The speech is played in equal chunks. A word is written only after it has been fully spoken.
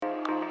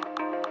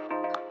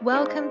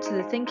Welcome to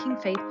the Thinking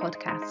Faith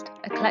podcast,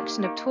 a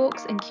collection of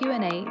talks and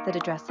Q&A that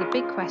address the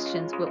big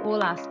questions we're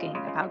all asking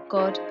about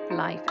God,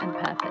 life and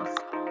purpose.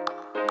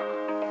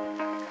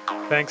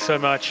 Thanks so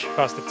much,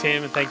 Pastor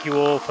Tim, and thank you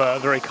all for a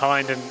very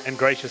kind and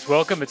gracious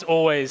welcome. It's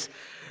always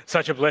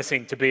such a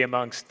blessing to be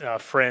amongst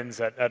friends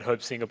at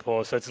Hope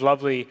Singapore. So it's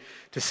lovely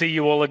to see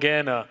you all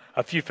again, a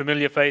few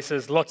familiar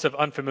faces, lots of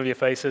unfamiliar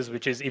faces,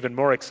 which is even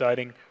more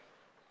exciting.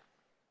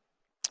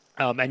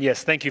 And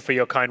yes, thank you for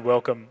your kind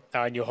welcome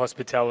and your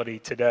hospitality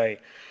today.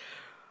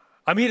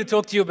 I'm here to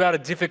talk to you about a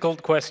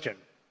difficult question,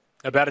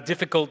 about a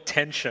difficult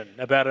tension,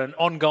 about an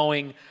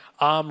ongoing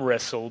arm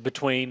wrestle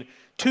between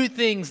two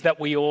things that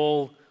we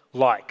all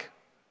like: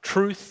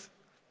 truth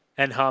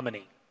and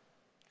harmony.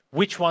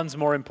 Which one's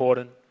more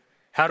important?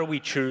 How do we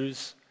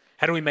choose?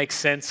 How do we make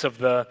sense of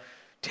the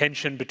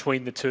tension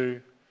between the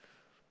two?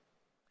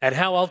 And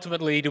how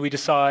ultimately do we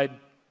decide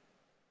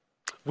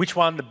which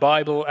one the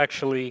Bible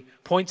actually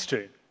points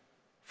to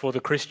for the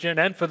Christian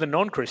and for the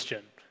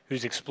non-Christian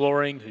who's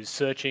exploring, who's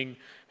searching,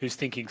 who's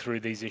thinking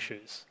through these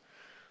issues?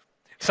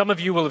 Some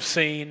of you will have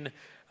seen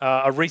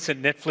a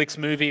recent Netflix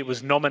movie. It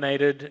was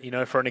nominated,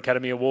 for an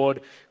Academy Award,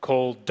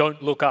 called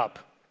Don't Look Up.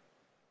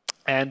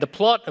 And the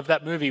plot of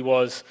that movie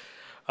was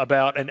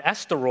about an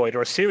asteroid,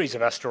 or a series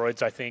of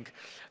asteroids, I think,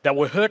 that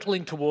were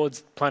hurtling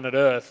towards planet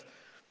Earth,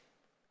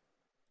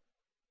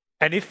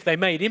 and if they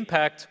made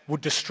impact,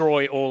 would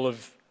destroy all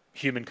of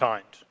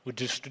humankind, would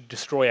just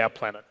destroy our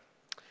planet.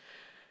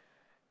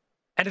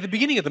 And at the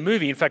beginning of the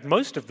movie, in fact,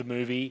 most of the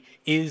movie,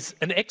 is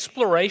an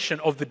exploration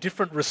of the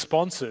different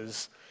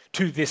responses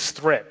to this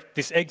threat,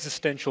 this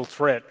existential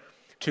threat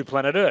to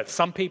planet Earth.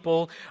 Some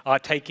people are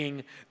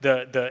taking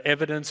the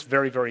evidence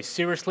very, very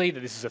seriously, that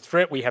this is a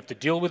threat, we have to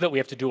deal with it, we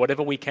have to do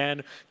whatever we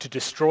can to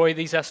destroy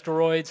these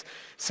asteroids.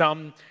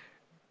 Some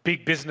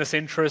big business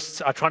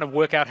interests are trying to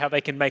work out how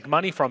they can make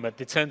money from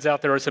it. It turns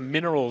out there are some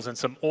minerals and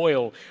some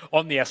oil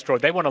on the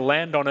asteroid. They want to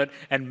land on it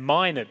and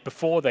mine it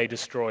before they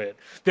destroy it.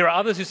 There are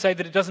others who say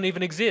that it doesn't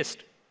even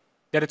exist,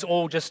 that it's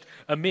all just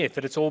a myth,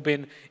 that it's all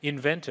been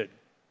invented.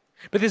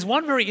 But there's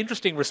one very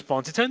interesting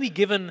response. It's only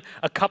given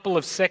a couple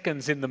of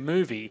seconds in the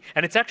movie,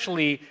 and it's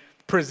actually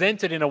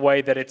presented in a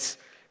way that it's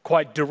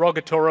quite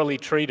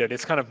derogatorily treated.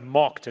 It's kind of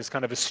mocked as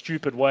kind of a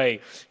stupid way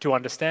to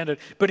understand it.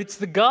 But it's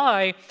the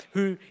guy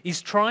who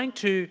is trying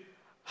to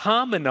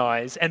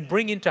harmonize and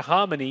bring into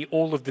harmony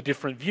all of the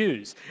different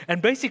views.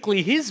 And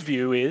basically his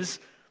view is,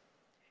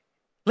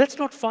 let's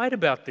not fight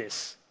about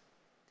this.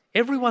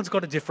 Everyone's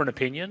got a different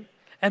opinion,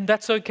 and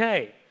that's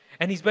okay.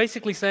 And he's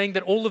basically saying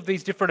that all of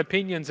these different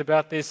opinions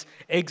about this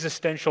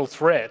existential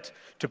threat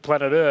to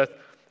planet Earth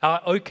are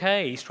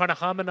okay. He's trying to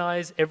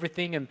harmonize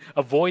everything and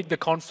avoid the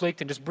conflict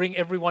and just bring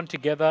everyone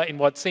together in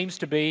what seems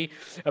to be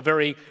a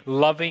very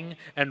loving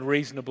and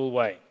reasonable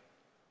way.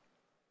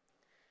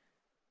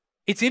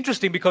 It's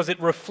interesting because it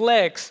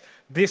reflects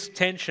this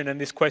tension and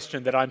this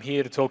question that I'm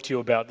here to talk to you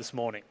about this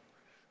morning.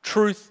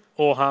 Truth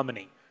or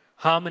harmony?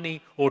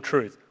 Harmony or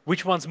truth?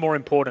 Which one's more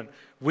important?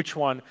 Which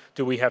one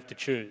do we have to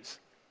choose?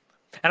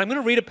 And I'm going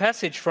to read a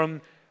passage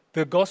from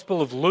the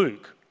Gospel of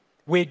Luke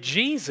where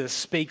Jesus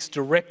speaks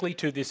directly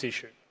to this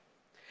issue.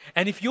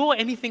 And if you're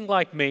anything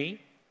like me,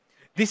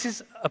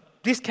 this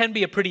can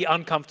be a pretty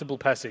uncomfortable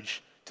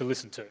passage to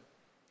listen to.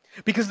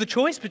 Because the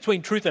choice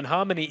between truth and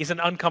harmony is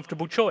an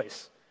uncomfortable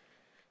choice.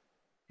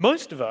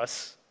 Most of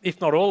us, if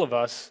not all of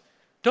us,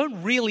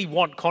 don't really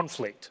want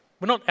conflict.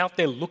 We're not out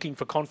there looking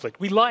for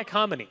conflict. We like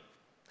harmony.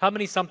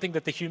 Harmony is something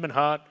that the human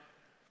heart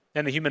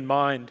and the human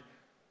mind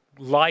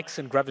likes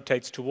and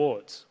gravitates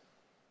towards.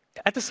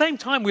 At the same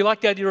time, we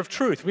like the idea of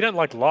truth. We don't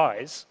like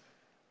lies.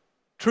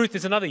 Truth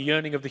is another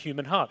yearning of the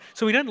human heart.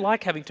 So we don't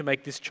like having to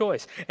make this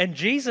choice. And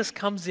Jesus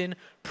comes in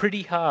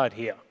pretty hard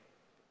here.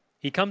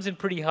 He comes in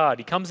pretty hard.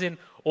 He comes in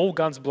all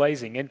guns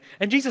blazing.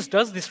 And Jesus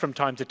does this from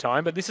time to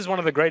time, but this is one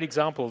of the great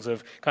examples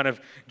of kind of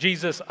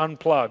Jesus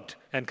unplugged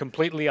and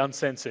completely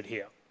uncensored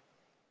here.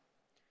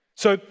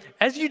 So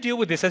as you deal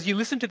with this, as you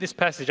listen to this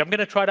passage, I'm going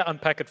to try to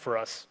unpack it for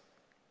us.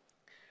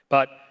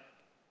 But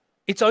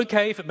it's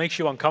okay if it makes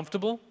you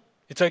uncomfortable.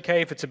 It's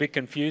okay if it's a bit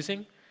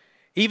confusing.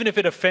 Even if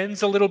it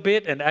offends a little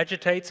bit and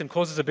agitates and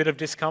causes a bit of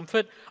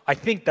discomfort, I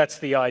think that's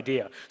the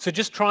idea. So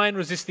just try and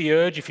resist the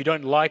urge, if you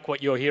don't like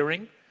what you're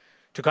hearing,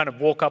 to kind of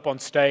walk up on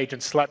stage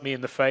and slap me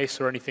in the face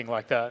or anything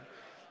like that.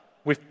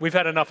 We've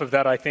had enough of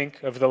that, I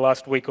think, over the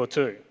last week or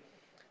two.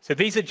 So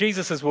these are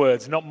Jesus'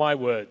 words, not my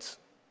words.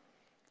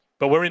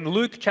 But we're in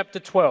Luke chapter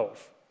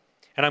 12,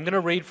 and I'm going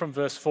to read from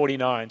verse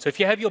 49. So if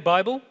you have your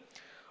Bible,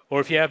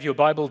 or if you have your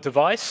Bible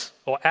device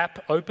or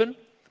app open,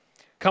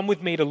 come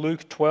with me to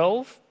Luke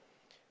 12,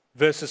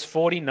 verses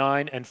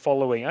 49 and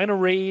following. I'm going to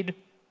read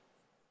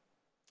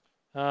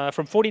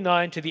from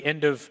 49 to the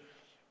end of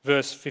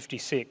verse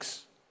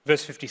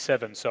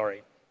 57,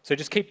 sorry. So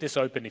just keep this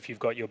open if you've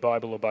got your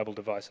Bible or Bible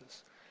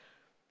devices.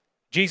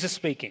 Jesus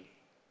speaking,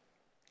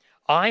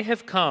 "I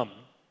have come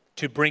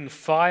to bring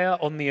fire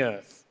on the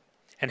earth,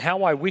 and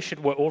how I wish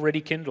it were already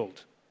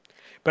kindled.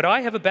 But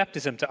I have a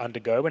baptism to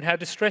undergo, and how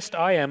distressed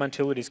I am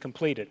until it is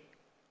completed.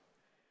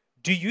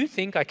 Do you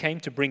think I came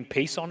to bring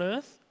peace on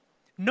earth?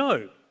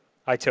 No,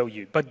 I tell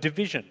you, but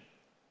division.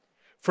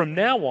 From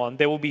now on,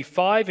 there will be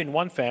 5 in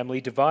one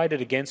family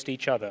divided against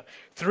each other,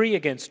 3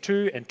 against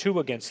 2 and 2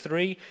 against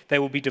 3. They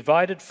will be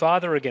divided,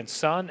 father against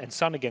son and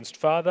son against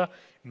father,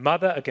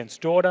 mother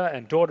against daughter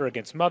and daughter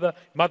against mother,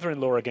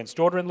 mother-in-law against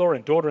daughter-in-law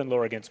and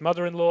daughter-in-law against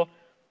mother-in-law.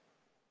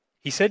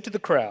 He said to the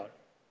crowd,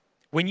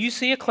 when you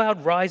see a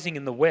cloud rising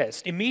in the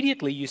west,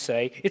 immediately you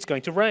say, it's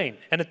going to rain,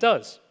 and it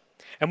does.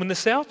 And when the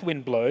south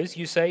wind blows,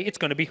 you say, it's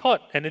going to be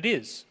hot, and it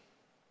is.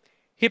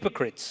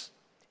 Hypocrites!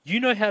 You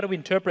know how to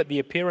interpret the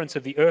appearance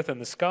of the earth and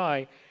the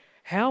sky.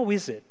 How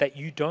is it that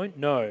you don't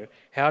know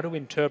how to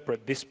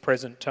interpret this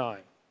present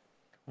time?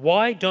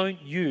 Why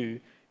don't you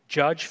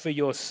judge for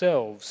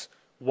yourselves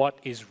what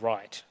is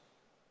right?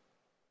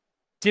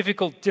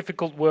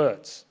 Difficult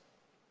words.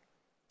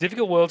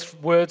 Difficult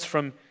words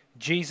from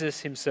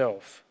Jesus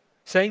himself,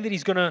 saying that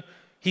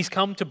he's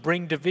come to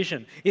bring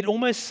division. It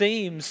almost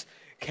seems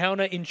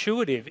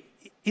counterintuitive.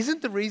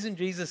 Isn't the reason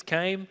Jesus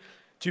came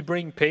to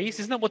bring peace?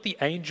 Isn't that what the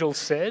angel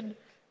said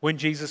when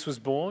Jesus was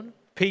born?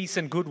 Peace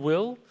and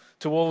goodwill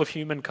to all of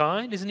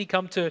humankind. Isn't he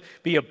come to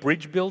be a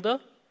bridge builder?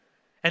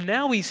 And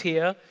now he's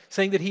here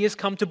saying that he has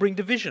come to bring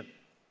division.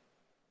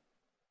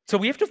 So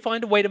we have to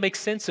find a way to make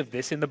sense of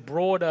this in the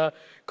broader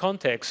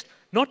context,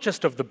 not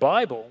just of the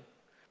Bible,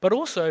 but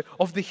also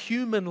of the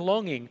human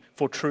longing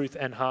for truth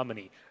and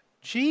harmony.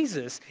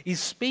 Jesus is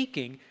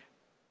speaking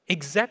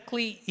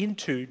directly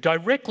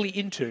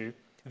into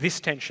this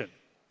tension,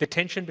 the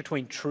tension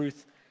between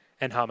truth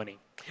and harmony.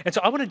 And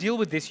so I want to deal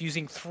with this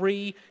using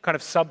 3 kind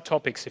of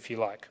subtopics, if you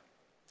like.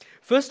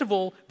 First of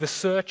all, the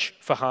search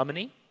for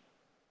harmony.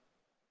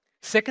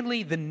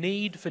 Secondly, the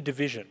need for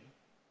division.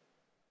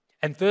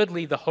 And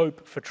thirdly, the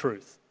hope for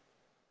truth.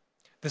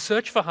 The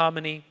search for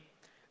harmony,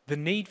 the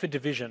need for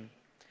division,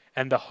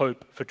 and the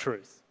hope for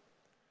truth.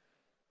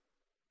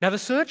 Now, the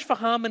search for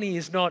harmony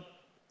is not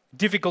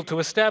difficult to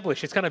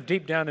establish. It's kind of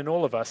deep down in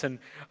all of us. And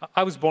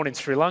I was born in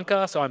Sri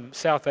Lanka, so I'm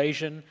South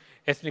Asian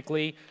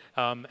ethnically.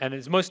 And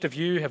as most of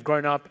you have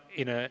grown up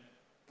in a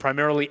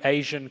primarily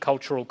Asian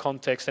cultural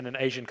context and an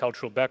Asian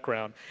cultural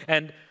background.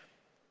 And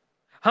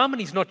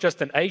harmony is not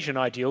just an Asian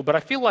ideal, but I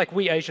feel like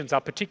we Asians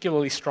are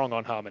particularly strong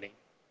on harmony.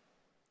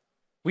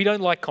 We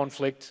don't like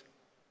conflict.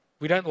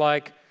 We don't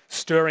like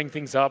stirring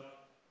things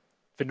up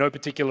for no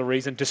particular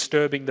reason,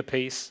 disturbing the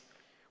peace.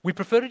 We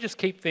prefer to just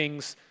keep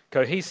things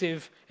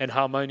cohesive and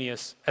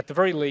harmonious, at the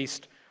very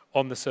least,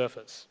 on the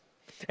surface.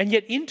 And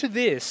yet into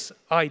this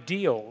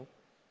ideal,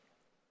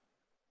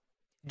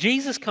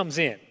 Jesus comes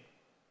in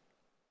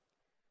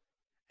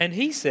and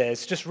he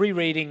says, just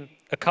rereading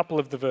a couple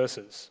of the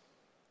verses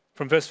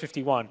from verse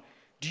 51,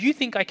 do you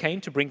think I came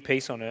to bring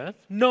peace on earth?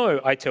 No,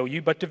 I tell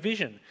you, but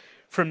division.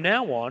 From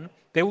now on,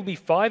 there will be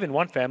 5 in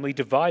one family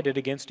divided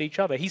against each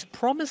other. He's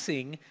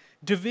promising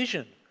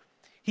division.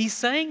 He's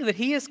saying that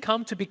he has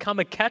come to become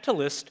a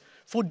catalyst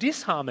for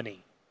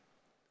disharmony.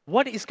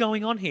 What is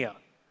going on here?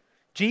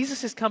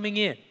 Jesus is coming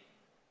in,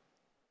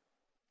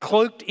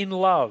 cloaked in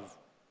love,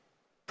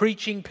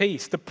 preaching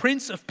peace. The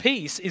Prince of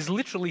Peace is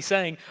literally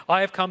saying,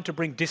 I have come to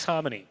bring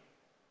disharmony.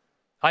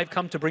 I've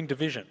come to bring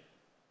division.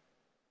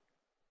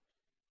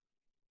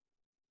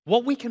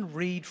 What we can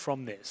read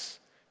from this,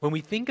 when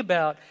we think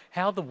about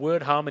how the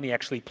word harmony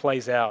actually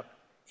plays out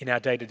in our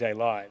day-to-day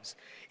lives,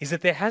 is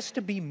that there has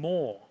to be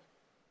more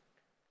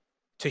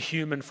to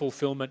human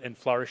fulfillment and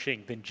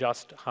flourishing than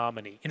just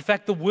harmony. In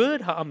fact, the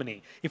word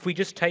harmony, if we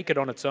just take it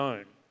on its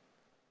own,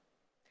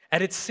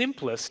 at its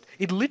simplest,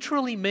 it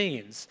literally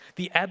means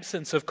the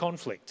absence of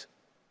conflict.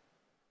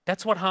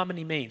 That's what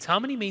harmony means.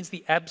 Harmony means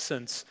the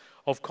absence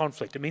of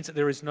conflict. It means that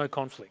there is no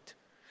conflict.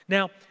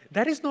 Now,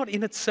 that is not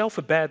in itself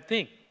a bad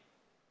thing.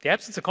 The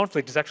absence of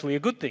conflict is actually a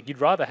good thing. You'd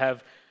rather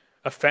have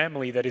a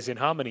family that is in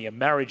harmony, a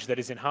marriage that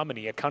is in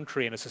harmony, a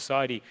country and a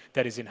society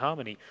that is in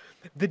harmony.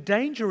 The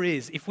danger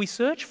is, if we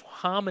search for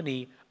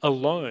harmony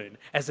alone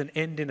as an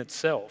end in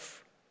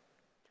itself,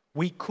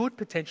 we could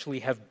potentially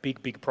have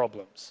big, big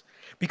problems.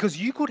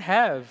 Because you could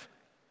have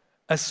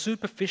a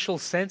superficial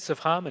sense of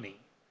harmony,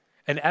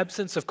 an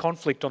absence of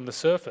conflict on the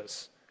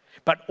surface,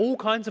 but all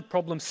kinds of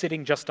problems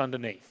sitting just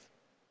underneath.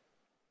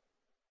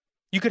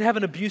 You could have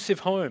an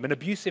abusive home, an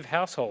abusive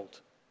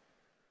household,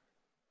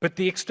 but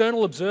the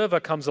external observer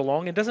comes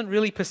along and doesn't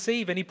really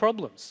perceive any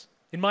problems.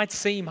 It might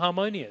seem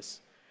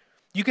harmonious.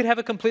 You could have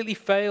a completely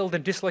failed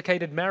and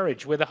dislocated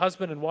marriage where the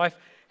husband and wife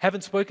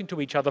haven't spoken to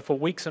each other for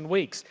weeks and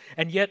weeks,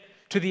 and yet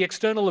to the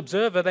external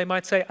observer they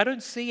might say, I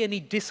don't see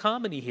any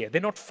disharmony here. They're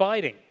not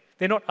fighting.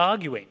 They're not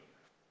arguing.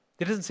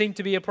 There doesn't seem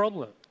to be a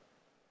problem.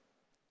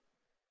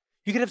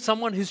 You could have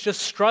someone who's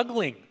just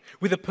struggling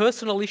with a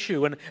personal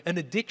issue, an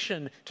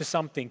addiction to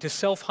something, to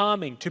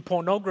self-harming, to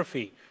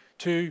pornography,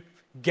 to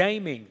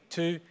gaming,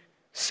 to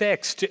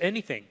sex, to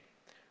anything.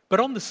 But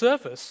on the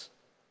surface,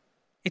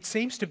 it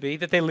seems to be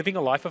that they're living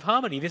a life of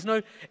harmony. There's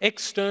no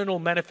external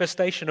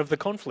manifestation of the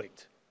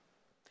conflict.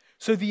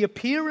 So the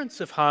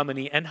appearance of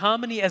harmony and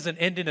harmony as an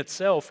end in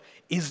itself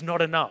is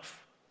not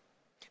enough.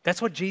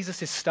 That's what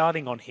Jesus is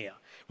starting on here.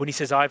 when he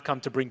says, I've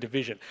come to bring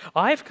division.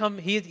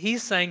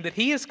 He's saying that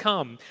he has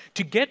come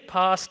to get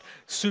past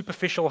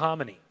superficial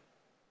harmony,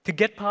 to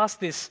get past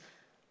this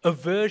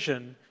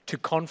aversion to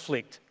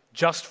conflict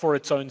just for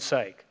its own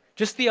sake.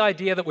 Just the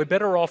idea that we're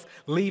better off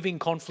leaving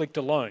conflict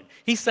alone.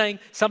 He's saying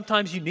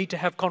sometimes you need to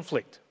have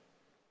conflict.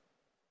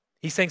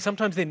 He's saying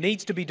sometimes there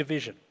needs to be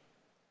division.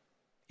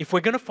 If we're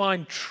going to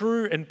find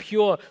true and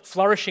pure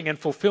flourishing and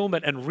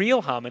fulfillment and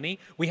real harmony,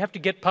 we have to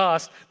get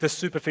past the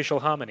superficial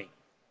harmony.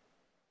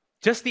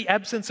 Just the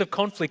absence of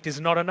conflict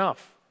is not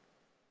enough.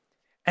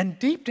 And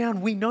deep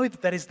down, we know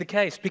that that is the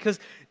case, because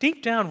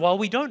deep down, while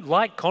we don't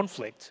like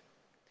conflict,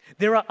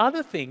 there are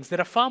other things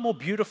that are far more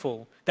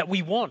beautiful that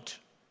we want.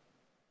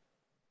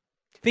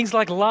 Things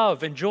like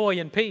love and joy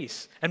and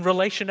peace and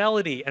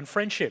relationality and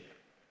friendship.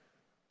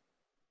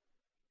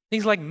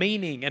 Things like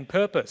meaning and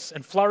purpose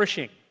and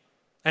flourishing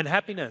and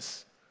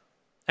happiness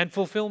and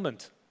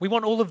fulfillment. We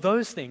want all of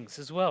those things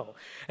as well.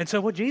 And so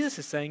what Jesus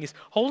is saying is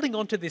holding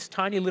on to this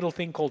tiny little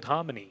thing called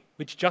harmony,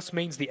 which just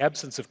means the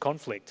absence of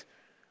conflict,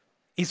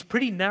 is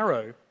pretty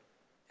narrow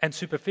and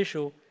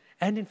superficial,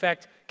 and in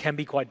fact can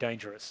be quite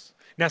dangerous.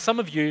 Now, some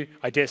of you,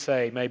 I dare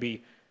say,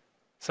 maybe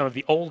some of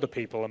the older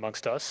people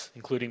amongst us,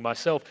 including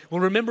myself,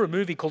 will remember a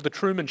movie called The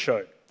Truman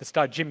Show that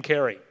starred Jim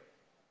Carrey.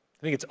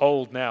 I think it's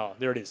old now.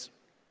 There it is.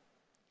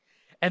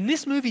 And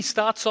this movie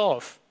starts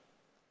off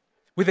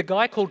with a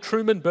guy called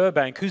Truman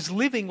Burbank who's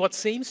living what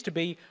seems to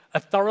be a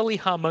thoroughly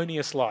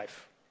harmonious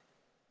life.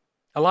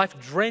 A life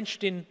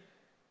drenched in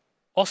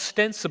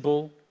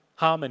ostensible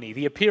harmony,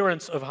 the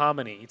appearance of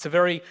harmony. It's a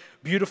very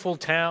beautiful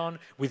town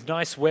with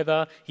nice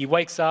weather. He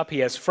wakes up, he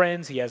has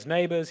friends, he has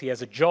neighbors, he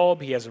has a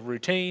job, he has a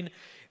routine.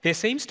 There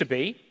seems to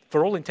be,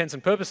 for all intents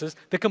and purposes,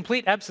 the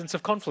complete absence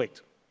of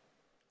conflict.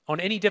 On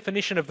any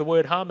definition of the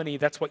word harmony,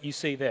 that's what you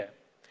see there.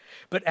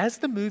 But as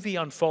the movie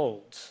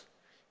unfolds,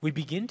 we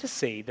begin to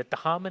see that the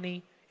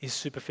harmony is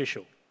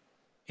superficial.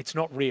 It's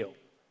not real.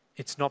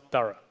 It's not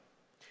thorough.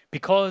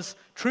 Because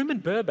Truman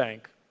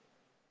Burbank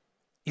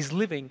is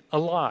living a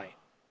lie.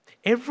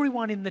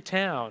 Everyone in the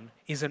town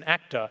is an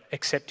actor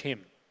except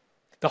him.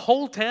 The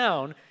whole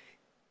town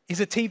is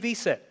a TV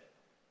set.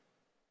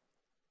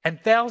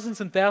 And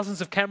thousands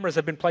of cameras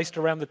have been placed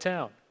around the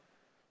town.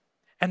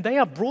 And they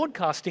are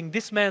broadcasting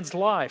this man's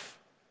life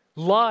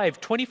live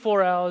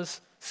 24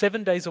 hours,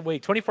 7 days a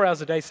week, 24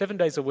 hours a day, 7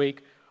 days a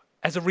week,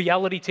 as a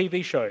reality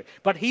TV show.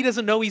 But he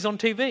doesn't know he's on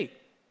TV.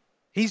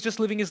 He's just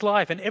living his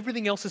life, and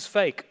everything else is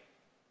fake.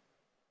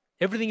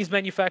 Everything is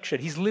manufactured.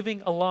 He's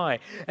living a lie.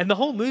 And the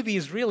whole movie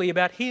is really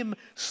about him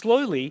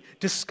slowly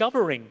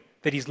discovering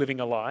that he's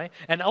living a lie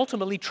and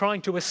ultimately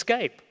trying to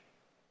escape.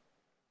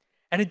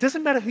 And it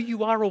doesn't matter who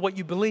you are or what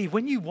you believe.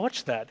 When you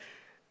watch that,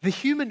 the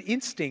human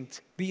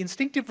instinct, the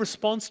instinctive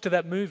response to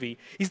that movie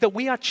is that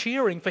we are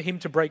cheering for him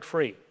to break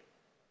free.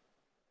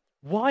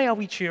 Why are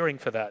we cheering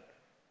for that?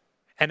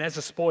 And as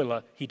a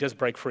spoiler, he does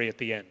break free at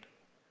the end.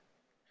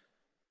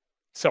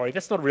 Sorry,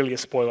 that's not really a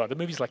spoiler. The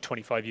movie's like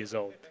 25 years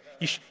old.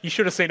 You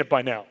should have seen it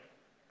by now.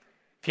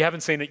 If you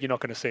haven't seen it, you're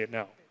not going to see it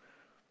now.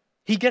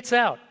 He gets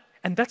out,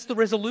 and that's the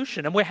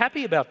resolution, and we're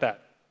happy about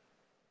that.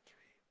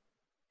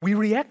 We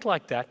react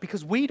like that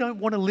because we don't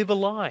want to live a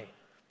lie,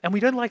 and we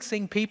don't like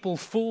seeing people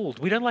fooled.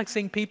 We don't like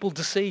seeing people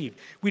deceived.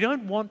 We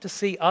don't want to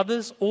see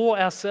others or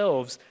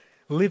ourselves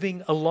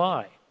living a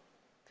lie.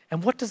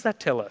 And what does that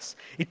tell us?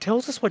 It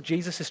tells us what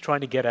Jesus is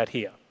trying to get at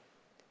here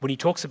when he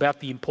talks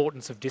about the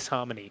importance of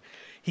disharmony.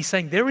 He's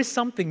saying there is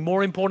something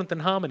more important than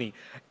harmony.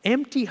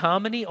 Empty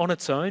harmony on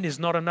its own is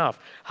not enough.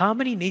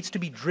 Harmony needs to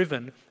be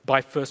driven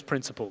by first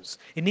principles.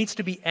 It needs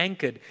to be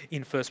anchored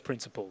in first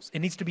principles. It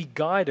needs to be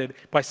guided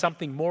by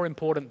something more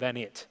important than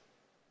it.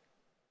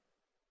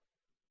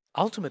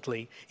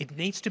 Ultimately, it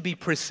needs to be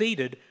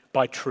preceded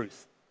by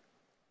truth.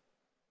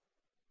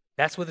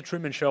 That's where the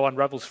Truman Show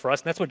unravels for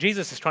us, and that's what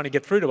Jesus is trying to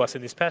get through to us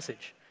in this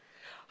passage.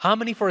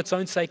 Harmony for its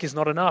own sake is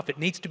not enough. It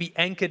needs to be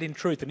anchored in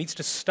truth. It needs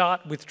to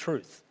start with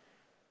truth.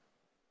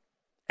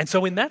 And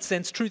so in that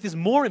sense, truth is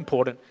more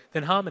important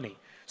than harmony.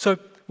 So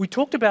we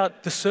talked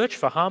about the search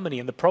for harmony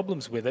and the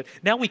problems with it.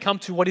 Now we come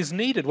to what is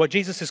needed, what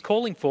Jesus is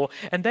calling for,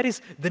 and that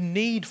is the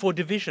need for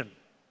division.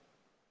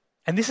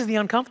 And this is the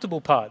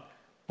uncomfortable part.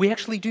 We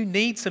actually do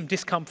need some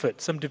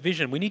discomfort, some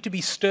division. We need to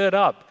be stirred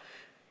up.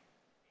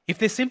 If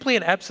there's simply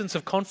an absence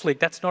of conflict,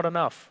 that's not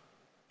enough.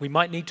 We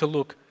might need to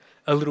look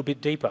a little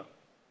bit deeper.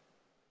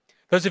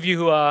 Those of you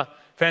who are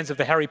fans of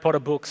the Harry Potter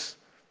books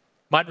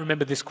might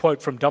remember this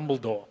quote from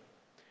Dumbledore,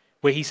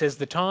 where he says,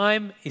 "The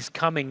time is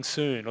coming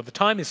soon, or the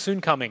time is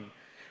soon coming,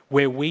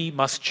 where we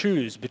must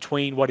choose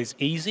between what is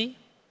easy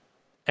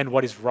and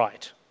what is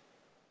right."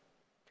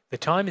 The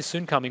time is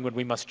soon coming when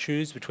we must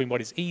choose between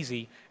what is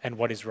easy and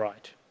what is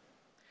right.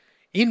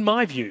 In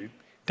my view,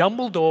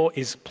 Dumbledore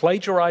is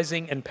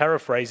plagiarizing and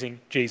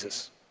paraphrasing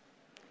Jesus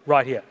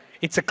right here.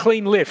 It's a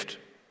clean lift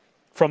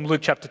from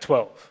Luke chapter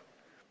 12.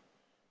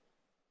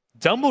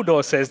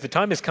 Dumbledore says the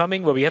time is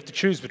coming where we have to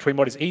choose between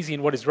what is easy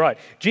and what is right.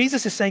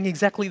 Jesus is saying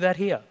exactly that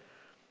here.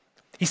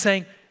 He's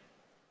saying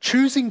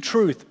choosing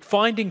truth,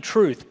 finding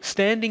truth,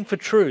 standing for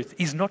truth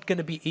is not going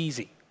to be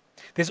easy.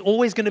 There's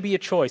always going to be a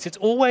choice.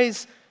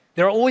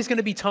 There are always going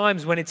to be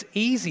times when it's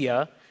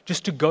easier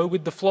just to go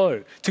with the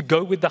flow, to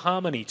go with the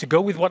harmony, to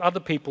go with what other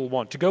people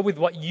want, to go with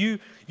what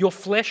your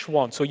flesh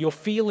wants or your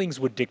feelings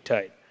would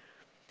dictate.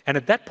 And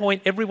at that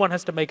point, everyone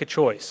has to make a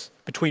choice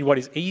between what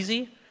is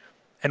easy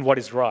and what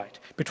is right,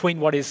 between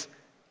what is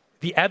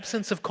the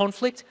absence of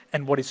conflict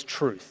and what is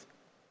truth,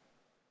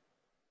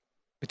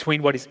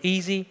 between what is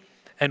easy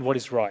and what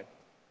is right.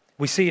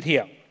 We see it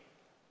here.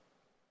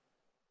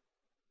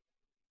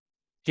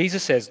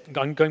 Jesus says,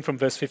 I'm going from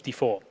verse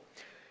 54,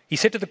 he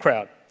said to the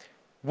crowd,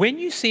 "When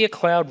you see a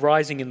cloud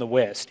rising in the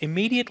west,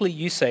 immediately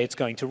you say it's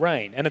going to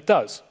rain, and it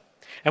does.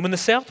 And when the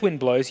south wind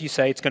blows, you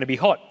say it's going to be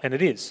hot, and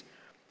it is."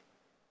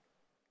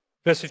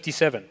 Verse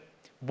 57,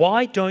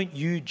 "Why don't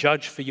you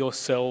judge for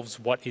yourselves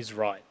what is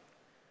right?"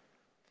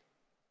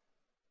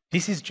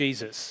 This is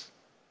Jesus,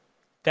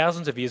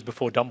 thousands of years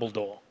before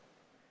Dumbledore,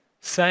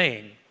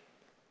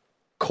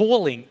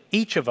 calling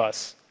each of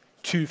us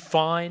to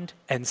find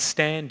and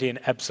stand in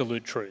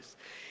absolute truth.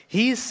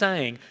 He is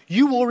saying,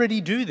 you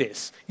already do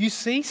this. You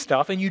see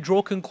stuff and you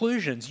draw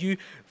conclusions. You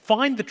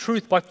find the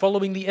truth by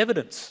following the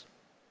evidence.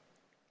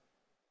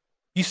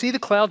 You see the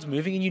clouds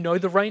moving and you know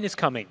the rain is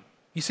coming.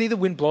 You see the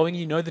wind blowing and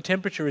you know the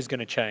temperature is going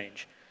to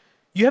change.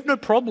 You have no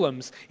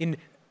problems in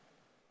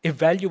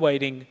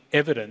evaluating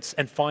evidence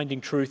and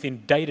finding truth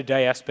in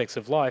day-to-day aspects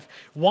of life.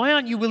 Why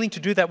aren't you willing to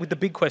do that with the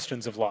big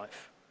questions of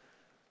life?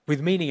 With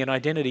meaning and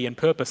identity and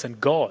purpose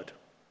and God?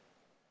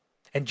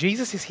 And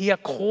Jesus is here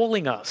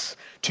calling us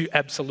to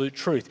absolute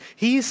truth.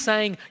 He is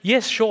saying,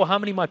 yes, sure,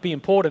 harmony might be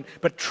important,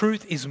 but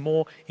truth is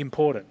more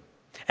important.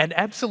 And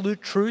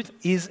absolute truth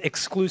is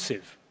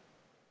exclusive.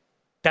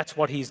 That's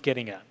what he's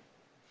getting at.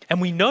 And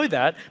we know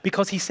that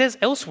because he says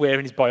elsewhere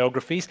in his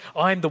biographies,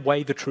 I am the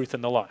way, the truth,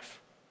 and the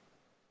life.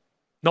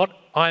 Not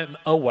I'm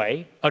a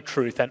way, a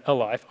truth, and a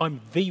life.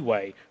 I'm the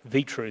way,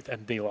 the truth,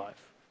 and the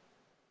life.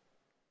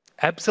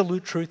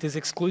 Absolute truth is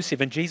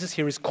exclusive, and Jesus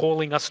here is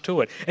calling us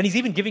to it. And he's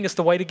even giving us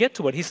the way to get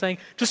to it. He's saying,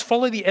 just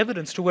follow the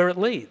evidence to where it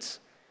leads.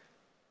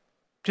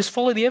 Just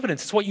follow the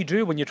evidence. It's what you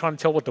do when you're trying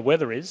to tell what the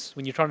weather is,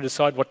 when you're trying to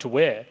decide what to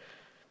wear,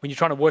 when you're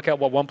trying to work out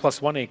what 1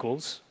 + 1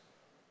 equals.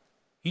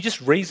 You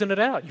just reason it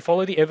out. You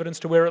follow the evidence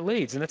to where it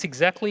leads. And that's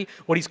exactly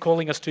what he's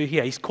calling us to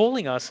here. He's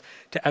calling us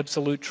to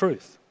absolute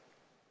truth.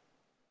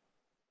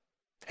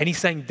 And he's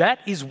saying that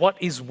is what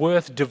is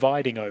worth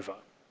dividing over.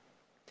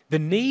 The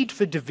need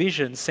for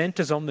division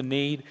centers on the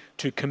need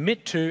to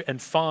commit to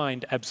and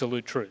find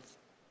absolute truth.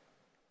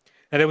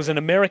 Now, there was an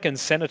American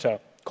senator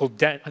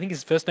called, I think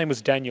his first name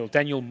was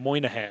Daniel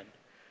Moynihan,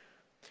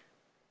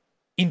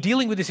 in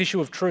dealing with this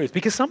issue of truth,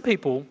 because some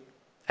people,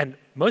 and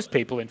most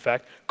people in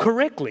fact,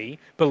 correctly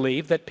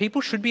believe that people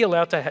should be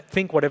allowed to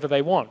think whatever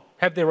they want,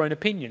 have their own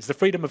opinions, the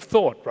freedom of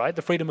thought, right?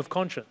 The freedom of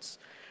conscience.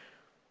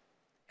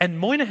 And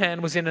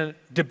Moynihan was in a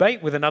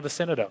debate with another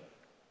senator,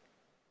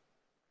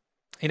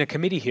 in a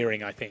committee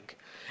hearing, I think.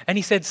 And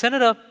he said,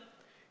 "Senator,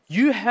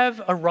 you have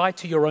a right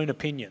to your own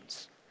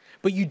opinions,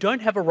 but you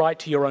don't have a right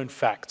to your own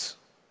facts."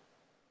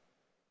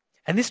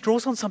 And this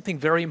draws on something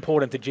very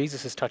important that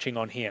Jesus is touching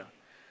on here.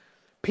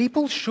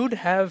 People should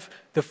have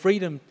the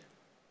freedom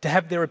to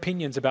have their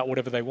opinions about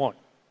whatever they want.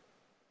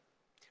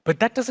 But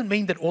that doesn't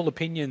mean that all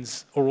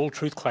opinions or all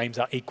truth claims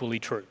are equally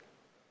true.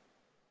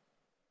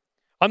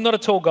 I'm not a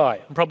tall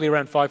guy. I'm probably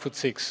around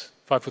 5'6",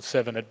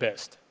 5'7" at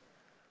best.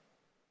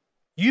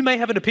 You may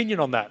have an opinion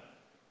on that.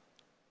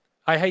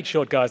 I hate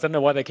short guys. I don't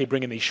know why they keep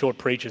bringing these short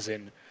preachers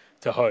in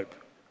to Hope.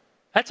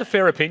 That's a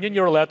fair opinion.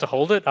 You're allowed to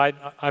hold it.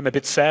 I'm a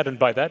bit saddened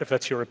by that if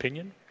that's your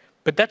opinion.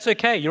 But that's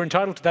okay. You're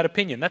entitled to that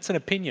opinion. That's an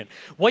opinion.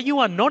 What you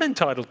are not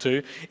entitled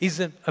to is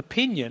an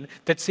opinion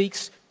that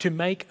seeks to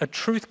make a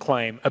truth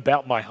claim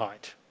about my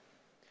height.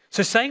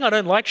 So saying I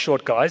don't like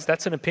short guys,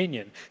 that's an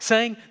opinion.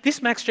 Saying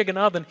this Max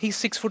Jagannathan, he's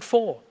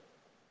 6'4".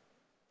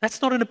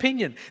 That's not an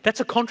opinion. That's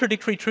a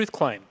contradictory truth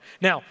claim.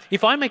 Now,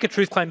 if I make a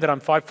truth claim that I'm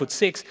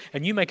 5'6"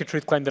 and you make a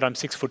truth claim that I'm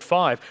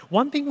 6'5",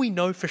 one thing we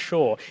know for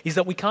sure is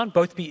that we can't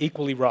both be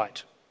equally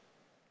right.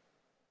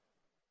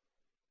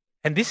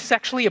 And this is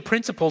actually a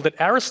principle that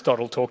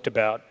Aristotle talked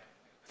about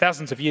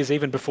thousands of years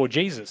even before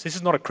Jesus. This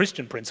is not a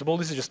Christian principle.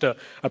 This is just a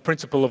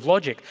principle of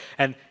logic.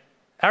 And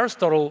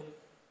Aristotle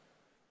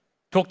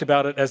talked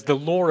about it as the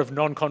law of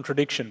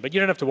non-contradiction, but you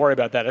don't have to worry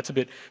about that. That's a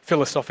bit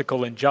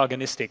philosophical and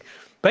jargonistic.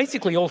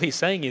 Basically, all he's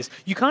saying is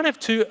you can't have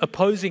two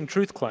opposing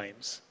truth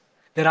claims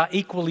that are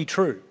equally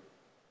true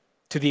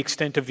to the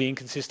extent of the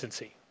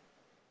inconsistency.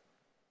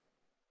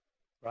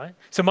 Right?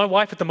 So my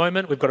wife at the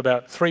moment, we've got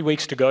about 3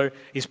 weeks to go,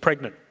 is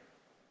pregnant.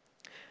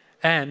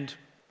 And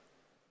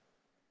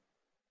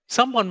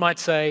someone might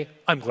say,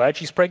 I'm glad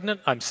she's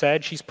pregnant, I'm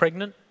sad she's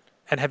pregnant,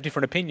 and have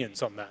different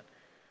opinions on that.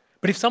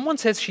 But if someone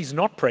says she's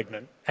not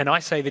pregnant and I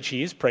say that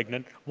she is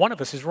pregnant, one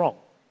of us is wrong.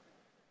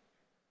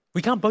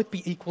 We can't both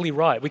be equally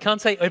right. We can't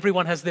say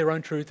everyone has their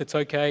own truth, it's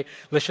okay,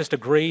 let's just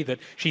agree that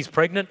she's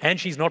pregnant and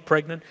she's not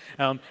pregnant,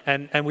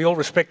 and we all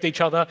respect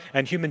each other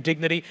and human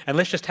dignity, and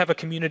let's just have a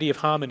community of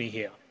harmony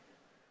here.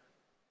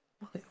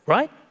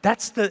 Right?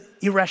 That's the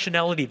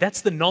irrationality, that's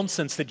the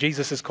nonsense that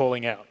Jesus is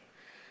calling out.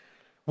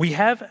 We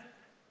have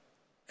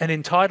an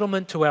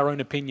entitlement to our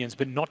own opinions,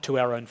 but not to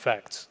our own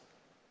facts.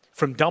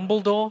 From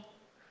Dumbledore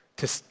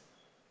to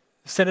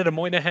Senator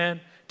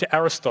Moynihan to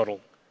Aristotle,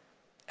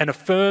 and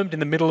affirmed in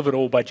the middle of it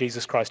all by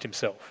Jesus Christ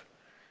himself.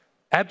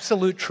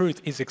 Absolute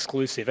truth is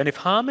exclusive. And if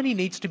harmony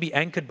needs to be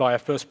anchored by a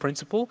first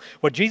principle,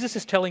 what Jesus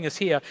is telling us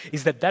here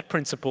is that that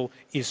principle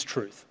is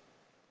truth.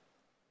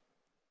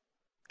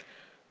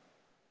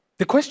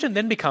 The question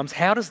then becomes,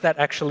 how does that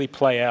actually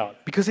play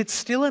out? Because it's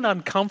still an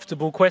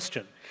uncomfortable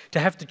question to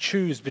have to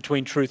choose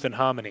between truth and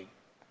harmony.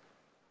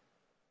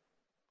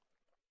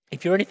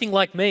 If you're anything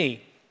like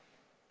me,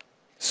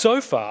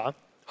 so far,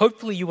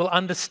 hopefully you will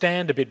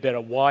understand a bit better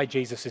why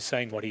Jesus is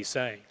saying what he's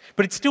saying.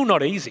 But it's still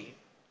not easy.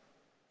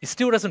 It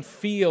still doesn't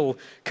feel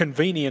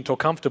convenient or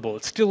comfortable.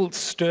 It still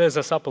stirs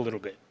us up a little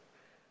bit.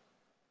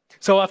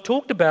 So I've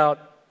talked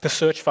about the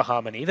search for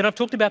harmony, then I've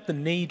talked about the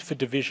need for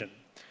division.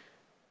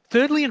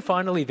 Thirdly and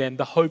finally then,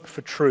 the hope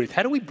for truth.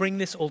 How do we bring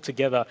this all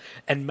together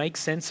and make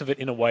sense of it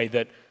in a way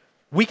that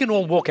we can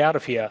all walk out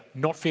of here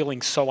not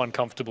feeling so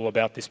uncomfortable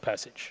about this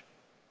passage?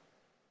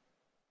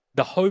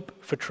 The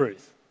hope for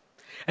truth.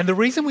 And the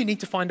reason we need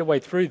to find a way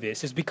through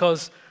this is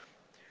because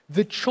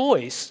the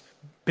choice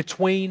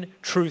between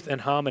truth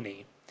and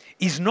harmony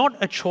is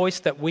not a choice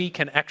that we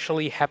can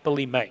actually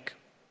happily make.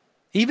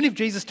 Even if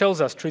Jesus tells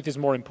us truth is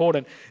more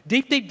important,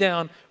 deep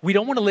down, we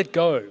don't want to let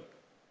go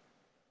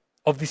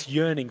of this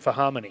yearning for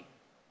harmony.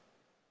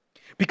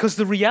 Because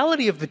the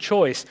reality of the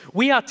choice,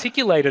 we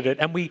articulated it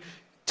and we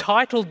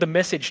titled the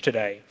message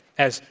today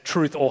as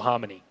Truth or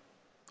Harmony,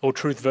 or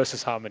Truth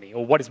versus Harmony,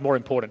 or what is more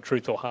important,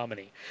 truth or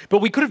harmony. But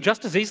we could have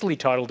just as easily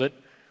titled it,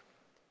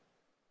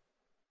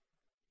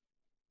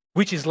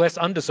 Which is less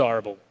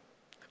undesirable,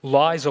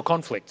 lies or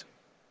conflict?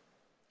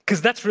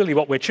 Because that's really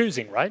what we're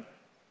choosing, right?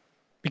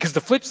 Because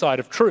the flip side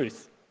of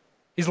truth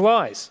is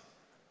lies,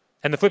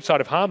 and the flip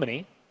side of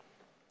harmony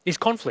is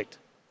conflict.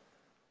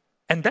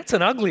 And that's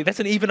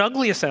an even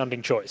uglier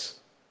sounding choice.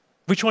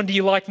 Which one do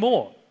you like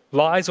more,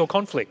 lies or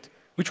conflict?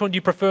 Which one do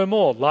you prefer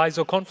more, lies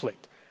or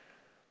conflict?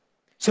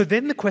 So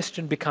then the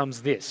question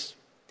becomes this: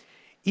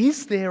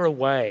 is there a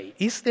way,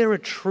 is there a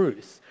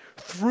truth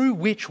through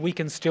which we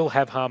can still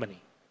have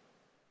harmony?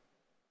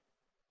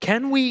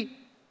 Can we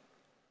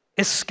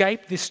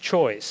escape this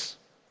choice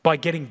by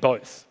getting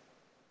both?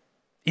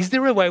 Is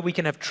there a way we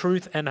can have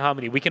truth and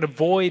harmony? We can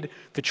avoid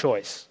the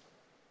choice.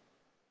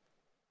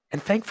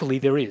 And thankfully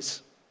there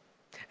is.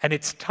 And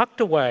it's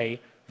tucked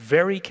away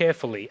very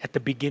carefully at the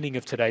beginning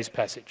of today's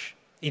passage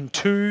in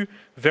two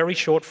very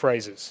short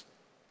phrases.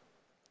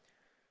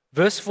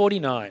 Verse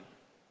 49,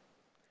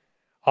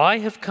 I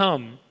have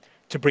come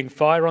to bring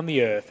fire on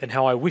the earth, and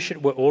how I wish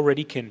it were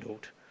already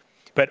kindled.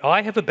 But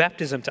I have a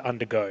baptism to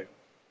undergo,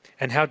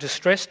 and how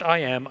distressed I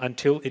am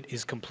until it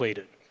is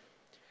completed.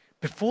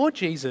 Before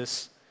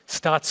Jesus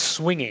starts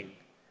swinging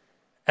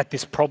at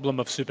this problem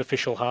of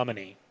superficial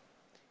harmony,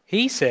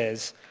 he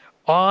says,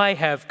 I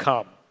have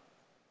come.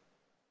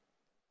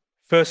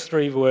 First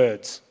three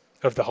words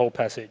of the whole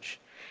passage.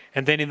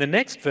 And then in the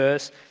next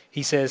verse,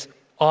 he says,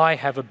 I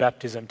have a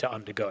baptism to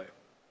undergo.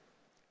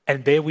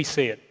 And there we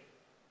see it.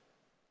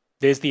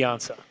 There's the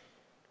answer.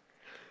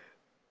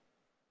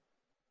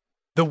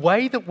 The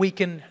way that we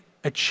can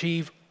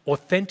achieve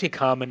authentic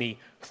harmony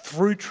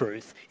through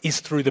truth is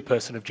through the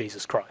person of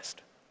Jesus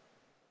Christ.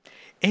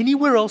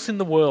 Anywhere else in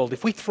the world,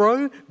 if we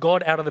throw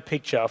God out of the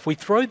picture, if we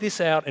throw this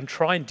out and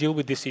try and deal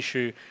with this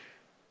issue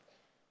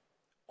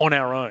on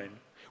our own,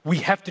 we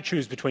have to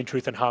choose between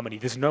truth and harmony.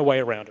 There's no way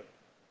around it,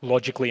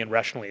 logically and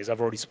rationally, as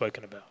I've already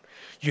spoken about.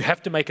 You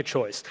have to make a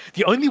choice.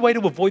 The only way to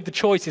avoid the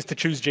choice is to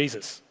choose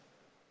Jesus.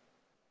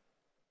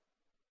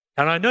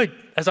 And I know,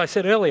 as I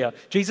said earlier,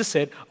 Jesus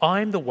said, I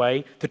am the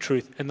way, the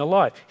truth, and the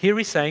life. Here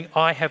he's saying,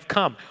 I have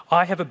come.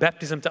 I have a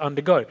baptism to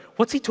undergo.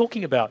 What's he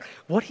talking about?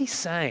 What he's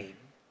saying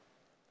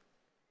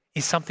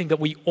is something that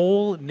we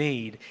all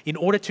need in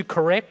order to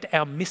correct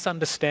our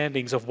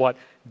misunderstandings of what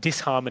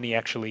disharmony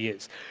actually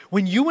is.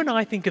 When you and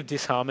I think of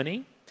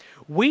disharmony,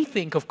 we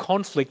think of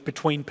conflict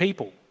between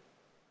people,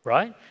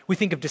 right? We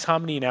think of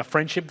disharmony in our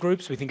friendship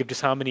groups, we think of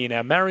disharmony in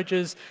our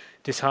marriages,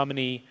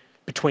 disharmony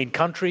between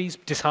countries,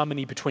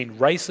 disharmony between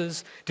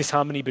races,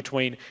 disharmony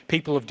between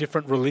people of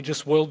different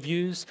religious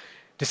worldviews,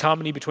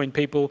 disharmony between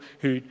people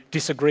who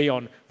disagree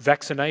on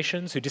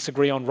vaccinations, who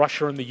disagree on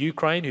Russia and the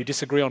Ukraine, who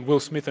disagree on Will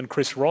Smith and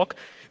Chris Rock.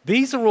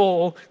 These are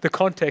all the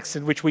contexts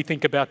in which we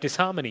think about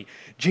disharmony.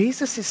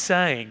 Jesus is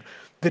saying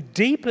the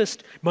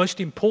deepest, most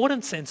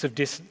important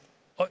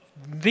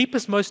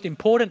most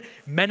important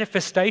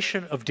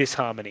manifestation of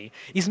disharmony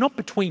is not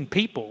between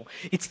people,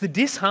 it's the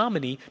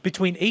disharmony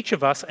between each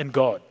of us and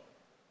God.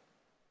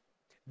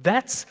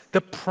 That's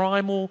the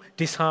primal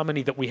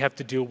disharmony that we have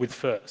to deal with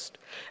first.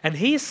 And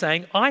he is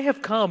saying, I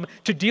have come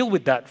to deal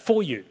with that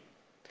for you.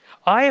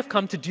 I have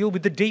come to deal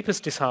with the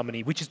deepest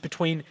disharmony, which is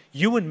between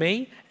you and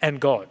me and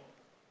God.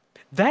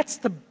 That's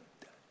the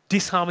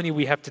disharmony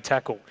we have to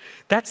tackle.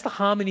 That's the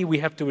harmony we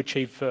have to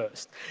achieve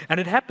first. And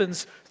it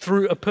happens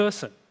through a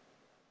person,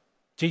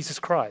 Jesus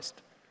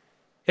Christ.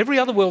 Every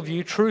other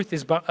worldview, truth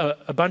is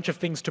a bunch of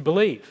things to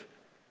believe.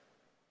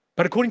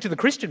 But according to the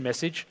Christian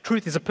message,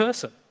 truth is a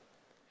person.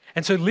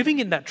 And so living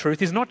in that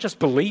truth is not just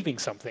believing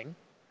something,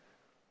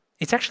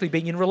 it's actually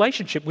being in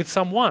relationship with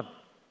someone.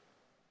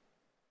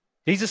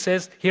 Jesus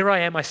says, "Here I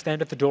am, I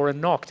stand at the door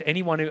and knock. To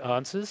anyone who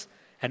answers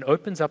and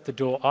opens up the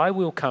door, I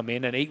will come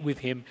in and eat with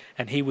him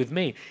and he with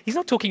me." He's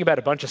not talking about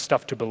a bunch of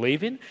stuff to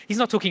believe in. He's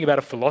not talking about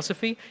a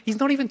philosophy. He's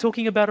not even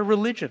talking about a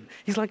religion.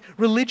 He's like,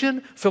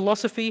 religion,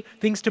 philosophy,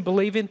 things to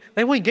believe in,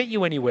 they won't get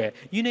you anywhere.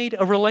 You need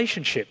a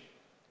relationship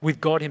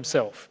with God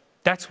himself.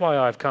 That's why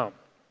I've come.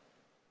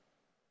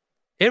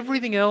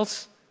 Everything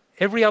else,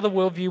 every other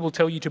worldview will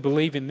tell you to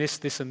believe in this,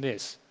 this, and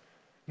this.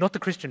 Not the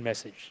Christian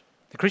message.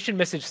 The Christian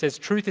message says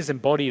truth is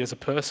embodied as a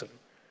person,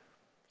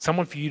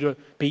 someone for you to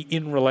be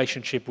in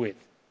relationship with.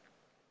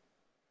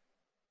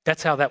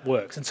 That's how that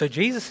works. And so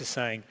Jesus is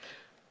saying,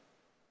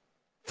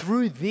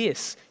 through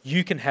this,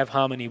 you can have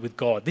harmony with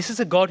God. This is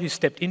a God who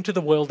stepped into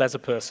the world as a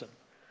person,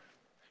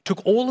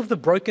 took all of the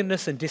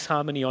brokenness and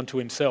disharmony onto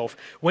himself,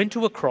 went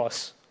to a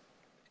cross,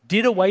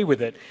 did away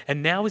with it,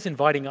 and now is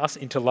inviting us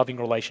into loving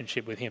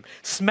relationship with him,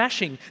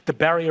 smashing the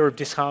barrier of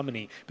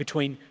disharmony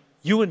between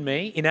you and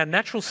me in our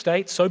natural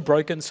state, so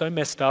broken, so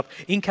messed up,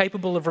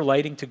 incapable of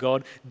relating to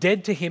God,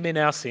 dead to him in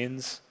our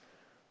sins.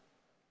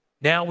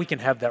 Now we can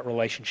have that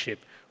relationship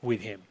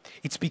with him.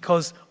 It's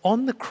because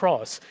on the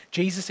cross,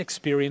 Jesus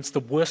experienced the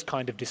worst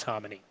kind of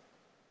disharmony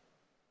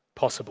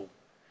possible.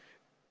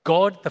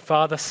 God the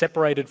Father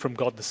separated from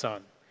God the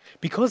Son.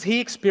 Because he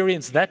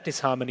experienced that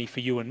disharmony for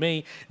you and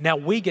me, now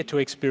we get to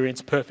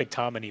experience perfect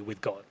harmony with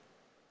God,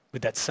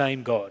 with that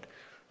same God,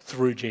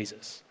 through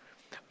Jesus.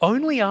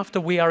 Only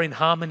after we are in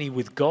harmony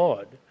with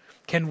God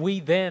can we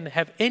then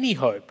have any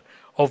hope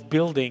of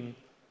building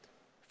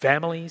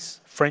families,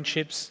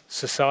 friendships,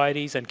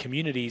 societies, and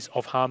communities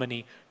of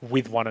harmony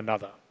with one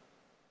another.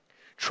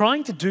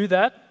 Trying to do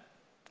that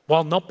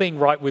while not being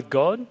right with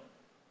God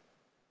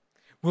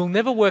will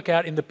never work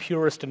out in the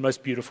purest and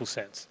most beautiful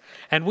sense.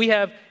 And we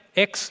have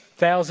X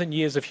thousand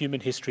years of human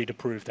history to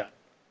prove that.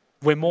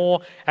 We're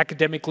more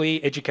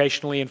academically,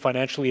 educationally, and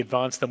financially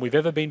advanced than we've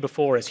ever been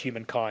before as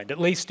humankind, at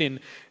least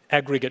in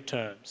aggregate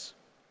terms.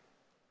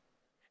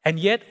 And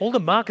yet, all the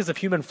markers of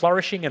human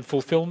flourishing and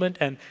fulfillment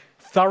and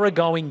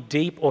thoroughgoing,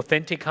 deep,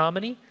 authentic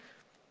harmony,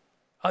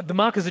 the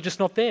markers are just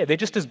not there. They're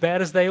just as bad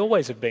as they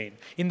always have been.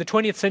 In the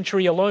 20th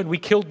century alone, we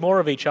killed more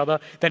of each other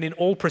than in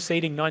all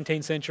preceding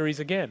 19 centuries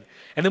again.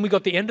 And then we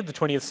got the end of the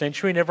 20th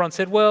century and everyone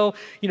said, well,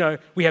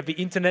 we have the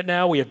internet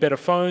now, we have better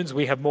phones,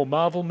 we have more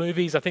Marvel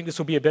movies, I think this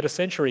will be a better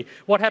century.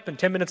 What happened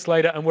 10 minutes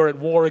later and we're at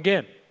war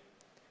again?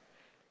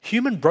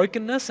 Human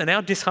brokenness and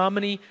our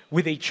disharmony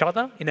with each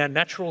other in our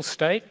natural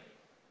state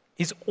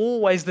is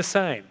always the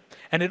same.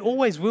 And it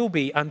always will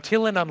be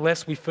until and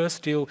unless we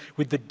first deal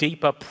with the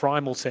deeper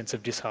primal sense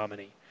of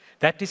disharmony.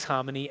 That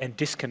disharmony and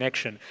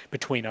disconnection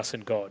between us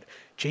and God.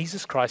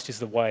 Jesus Christ is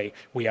the way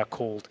we are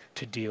called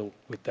to deal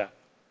with that.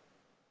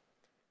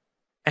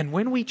 And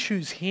when we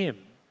choose him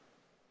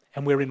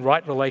and we're in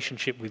right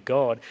relationship with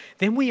God,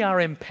 then we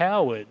are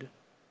empowered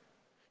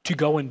to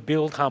go and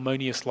build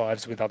harmonious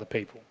lives with other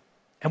people.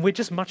 And we're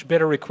just much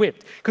better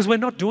equipped because we're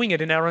not doing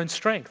it in our own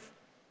strength.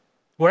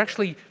 We're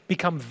actually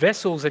become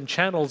vessels and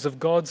channels of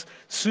God's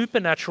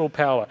supernatural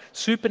power,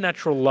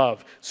 supernatural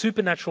love,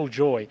 supernatural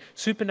joy,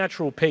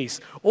 supernatural peace,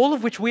 all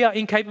of which we are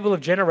incapable of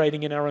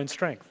generating in our own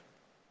strength.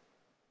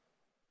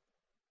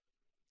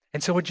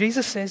 And so what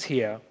Jesus says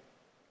here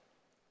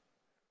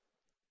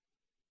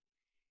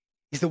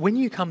is that when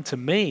you come to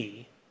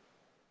me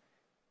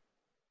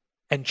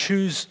and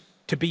choose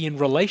to be in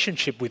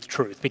relationship with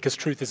truth, because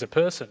truth is a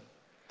person,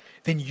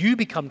 then you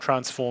become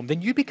transformed,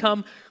 then you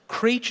become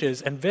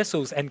creatures and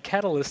vessels and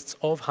catalysts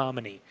of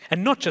harmony.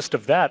 And not just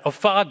of that, of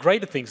far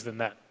greater things than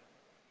that.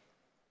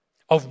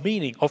 Of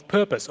meaning, of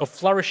purpose, of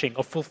flourishing,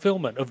 of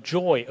fulfillment, of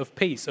joy, of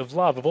peace, of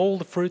love, of all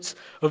the fruits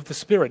of the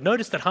Spirit.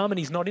 Notice that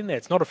harmony is not in there.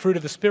 It's not a fruit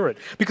of the Spirit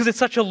because it's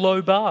such a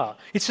low bar.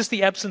 It's just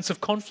the absence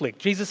of conflict.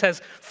 Jesus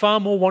has far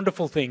more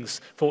wonderful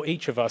things for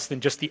each of us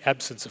than just the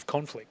absence of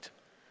conflict.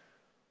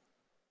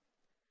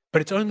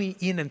 But it's only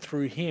in and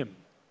through him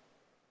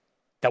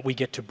that we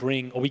get to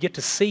bring, or we get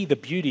to see the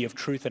beauty of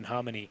truth and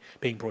harmony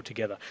being brought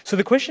together. So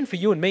the question for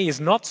you and me is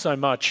not so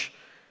much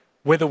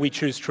whether we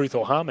choose truth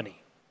or harmony,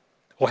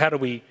 or how do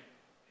we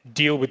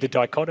deal with the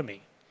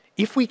dichotomy.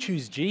 If we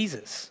choose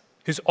Jesus,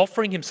 who's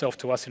offering himself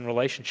to us in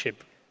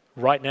relationship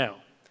right now,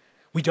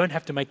 we don't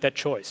have to make that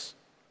choice.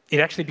 It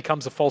actually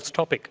becomes a false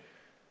topic.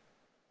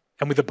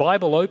 And with the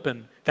Bible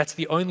open, that's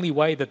the only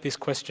way that this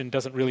question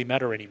doesn't really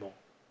matter anymore.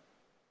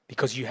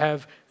 Because you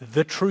have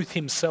the truth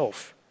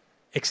himself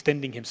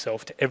extending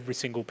himself to every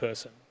single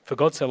person. For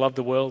God so loved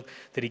the world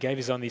that he gave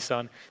his only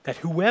son, that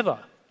whoever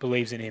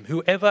believes in him,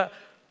 whoever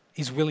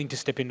is willing to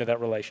step into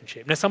that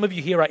relationship. Now, some of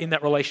you here are in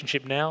that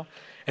relationship now,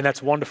 and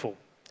that's wonderful.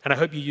 And I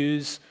hope you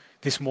use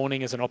this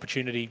morning as an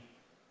opportunity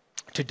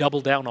to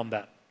double down on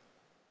that.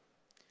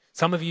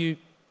 Some of you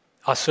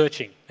are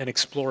searching and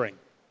exploring,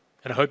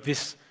 and I hope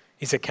this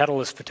is a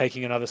catalyst for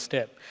taking another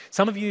step.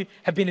 Some of you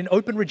have been in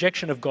open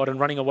rejection of God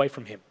and running away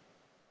from him.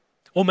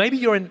 Or maybe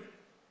you're in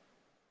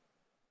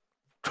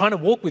trying to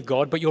walk with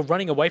God, but you're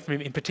running away from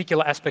him in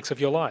particular aspects of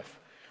your life,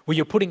 where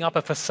you're putting up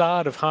a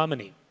facade of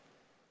harmony.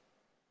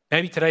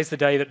 Maybe today's the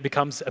day that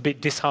becomes a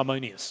bit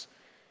disharmonious,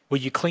 where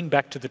you cling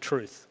back to the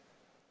truth.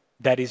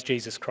 That is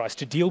Jesus Christ,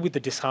 to deal with the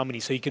disharmony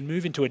so you can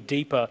move into a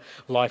deeper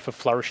life of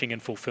flourishing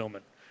and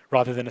fulfillment,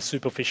 rather than a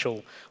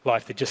superficial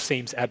life that just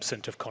seems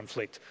absent of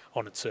conflict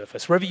on its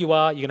surface. Wherever you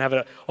are, you're going to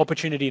have an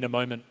opportunity in a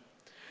moment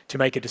to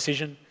make a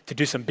decision, to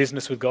do some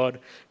business with God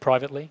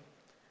privately.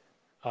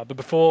 But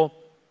before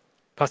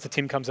Pastor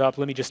Tim comes up,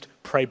 let me just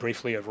pray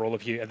briefly over all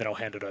of you, and then I'll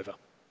hand it over.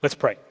 Let's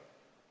pray.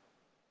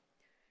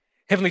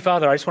 Heavenly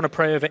Father, I just want to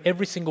pray over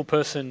every single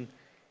person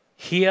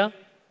here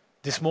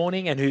this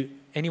morning, and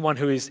anyone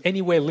who is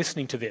anywhere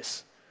listening to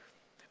this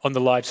on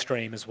the live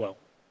stream as well.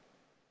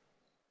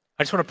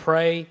 I just want to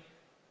pray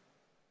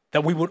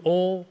that we would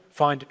all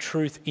find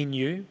truth in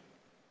you,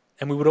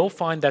 and we would all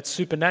find that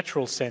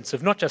supernatural sense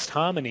of not just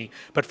harmony,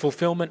 but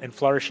fulfillment and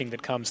flourishing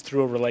that comes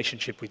through a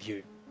relationship with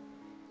you.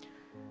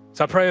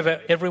 So I pray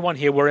over everyone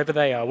here, wherever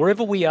they are,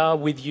 wherever we are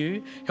with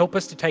you, help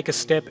us to take a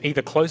step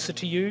either closer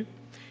to you,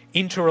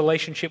 into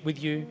relationship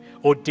with you,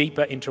 or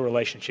deeper into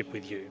relationship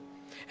with you.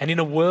 And in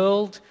a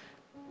world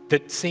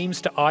that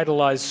seems to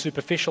idolize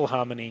superficial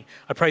harmony,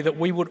 I pray that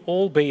we would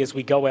all be, as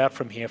we go out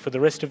from here for the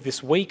rest of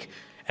this week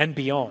and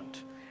beyond,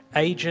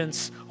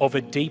 agents of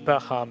a deeper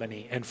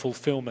harmony and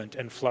fulfillment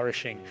and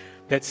flourishing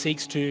that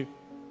seeks to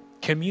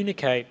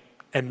communicate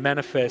and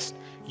manifest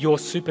your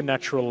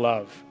supernatural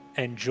love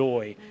and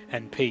joy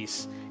and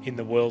peace in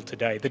the world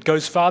today that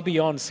goes far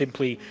beyond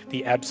simply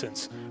the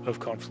absence of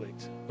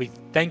conflict. We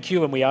thank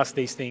you and we ask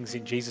these things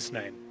in Jesus'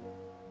 name.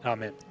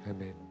 Amen.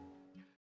 Amen.